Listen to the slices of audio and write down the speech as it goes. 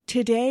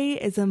Today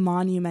is a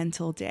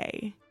monumental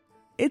day.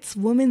 It's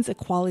Women's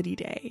Equality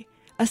Day,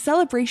 a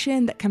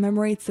celebration that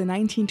commemorates the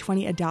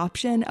 1920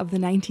 adoption of the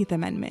 19th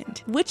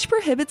Amendment, which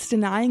prohibits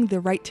denying the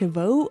right to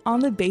vote on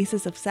the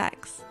basis of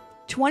sex.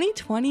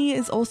 2020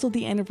 is also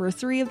the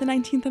anniversary of the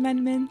 19th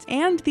Amendment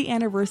and the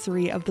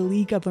anniversary of the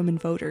League of Women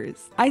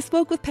Voters. I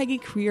spoke with Peggy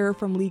Creer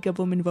from League of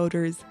Women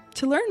Voters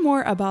to learn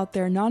more about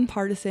their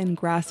nonpartisan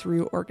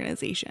grassroots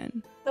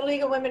organization. The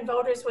League of Women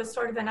Voters was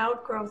sort of an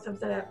outgrowth of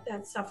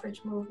that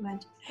suffrage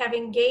movement.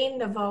 Having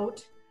gained the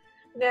vote,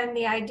 then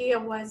the idea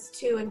was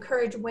to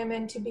encourage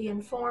women to be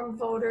informed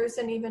voters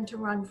and even to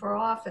run for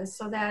office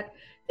so that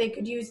they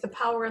could use the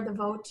power of the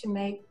vote to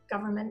make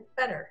government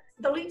better.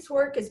 The League's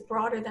work is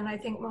broader than I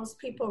think most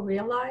people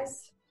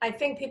realize. I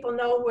think people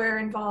know we're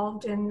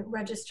involved in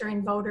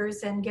registering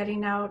voters and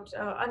getting out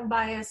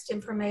unbiased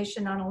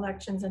information on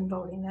elections and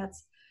voting.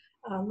 That's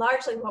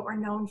largely what we're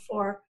known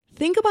for.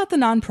 Think about the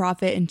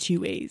nonprofit in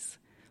two ways.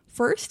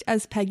 First,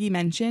 as Peggy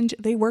mentioned,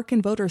 they work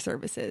in voter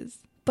services.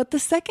 But the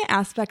second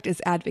aspect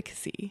is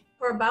advocacy.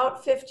 For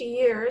about 50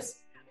 years,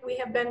 we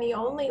have been the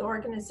only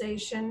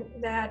organization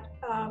that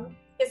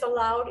is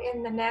allowed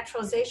in the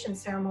naturalization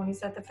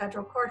ceremonies at the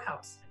federal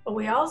courthouse. But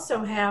we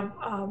also have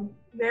a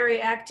very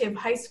active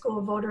high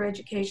school voter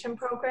education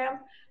program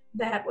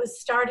that was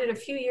started a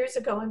few years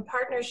ago in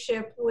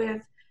partnership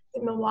with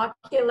the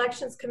Milwaukee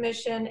Elections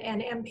Commission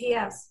and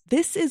MPS.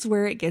 This is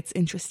where it gets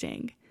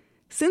interesting.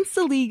 Since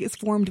the League is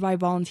formed by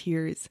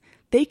volunteers,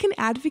 they can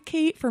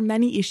advocate for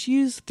many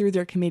issues through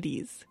their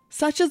committees,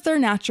 such as their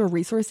Natural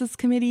Resources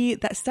Committee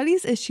that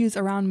studies issues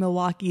around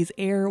Milwaukee's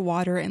air,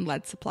 water, and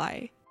lead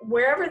supply.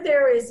 Wherever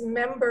there is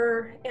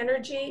member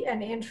energy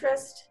and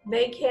interest,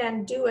 they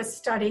can do a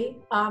study,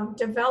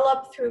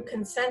 develop through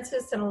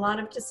consensus and a lot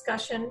of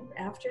discussion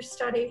after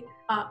study,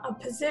 a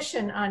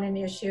position on an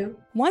issue.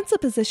 Once a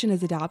position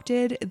is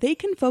adopted, they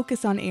can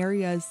focus on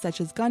areas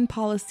such as gun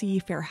policy,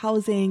 fair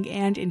housing,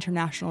 and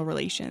international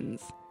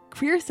relations.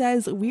 Creer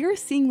says we are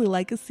seeing the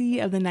legacy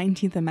of the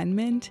 19th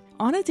Amendment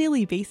on a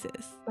daily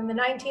basis. When the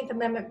 19th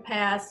Amendment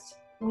passed,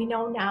 we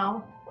know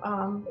now,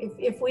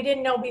 if we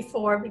didn't know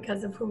before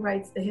because of who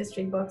writes the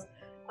history books,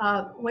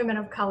 women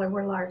of color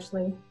were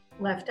largely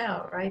left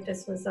out, right?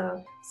 This was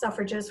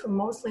suffragists were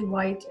mostly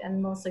white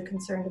and mostly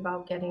concerned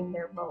about getting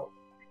their vote.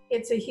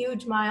 It's a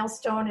huge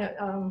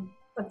milestone,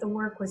 but the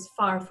work was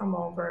far from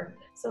over.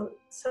 So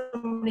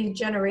many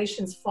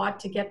generations fought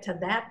to get to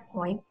that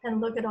point, and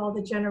look at all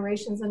the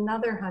generations,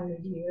 another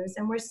 100 years,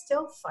 and we're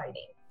still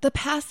fighting. The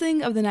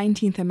passing of the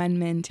 19th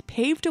Amendment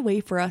paved a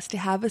way for us to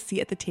have a seat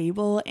at the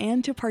table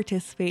and to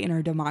participate in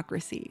our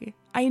democracy.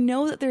 I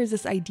know that there's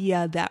this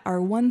idea that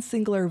our one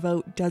singular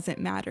vote doesn't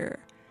matter,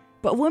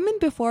 but women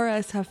before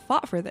us have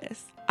fought for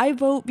this. I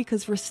vote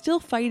because we're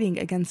still fighting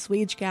against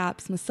wage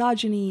gaps,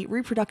 misogyny,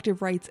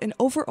 reproductive rights, and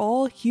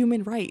overall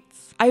human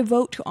rights. I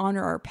vote to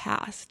honor our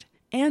past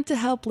and to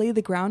help lay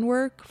the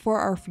groundwork for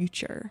our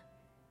future.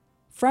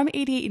 From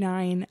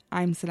 88.9,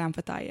 I'm Salam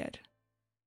Fatayed.